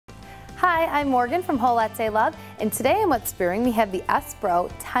Hi, I'm Morgan from Whole Latte Love, and today in What's Brewing we have the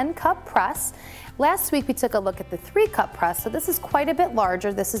Espro 10-cup press. Last week we took a look at the 3-cup press, so this is quite a bit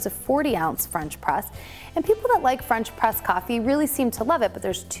larger. This is a 40-ounce French press, and people that like French press coffee really seem to love it, but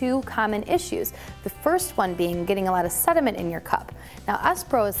there's two common issues. The first one being getting a lot of sediment in your cup. Now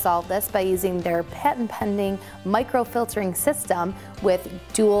Espro has solved this by using their patent-pending micro-filtering system with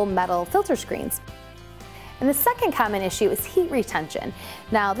dual metal filter screens. And the second common issue is heat retention.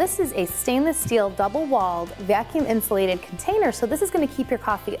 Now this is a stainless steel double-walled vacuum insulated container, so this is going to keep your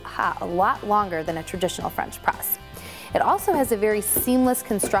coffee hot a lot longer than a traditional French press. It also has a very seamless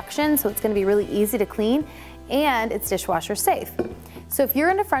construction, so it's going to be really easy to clean, and it's dishwasher safe. So if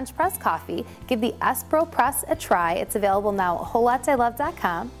you're into French press coffee, give the Espro press a try. It's available now at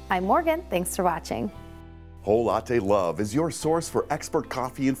wholelattelove.com. I'm Morgan, thanks for watching. Whole Latte Love is your source for expert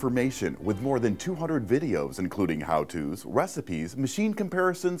coffee information with more than 200 videos including how-tos, recipes, machine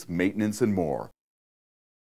comparisons, maintenance, and more.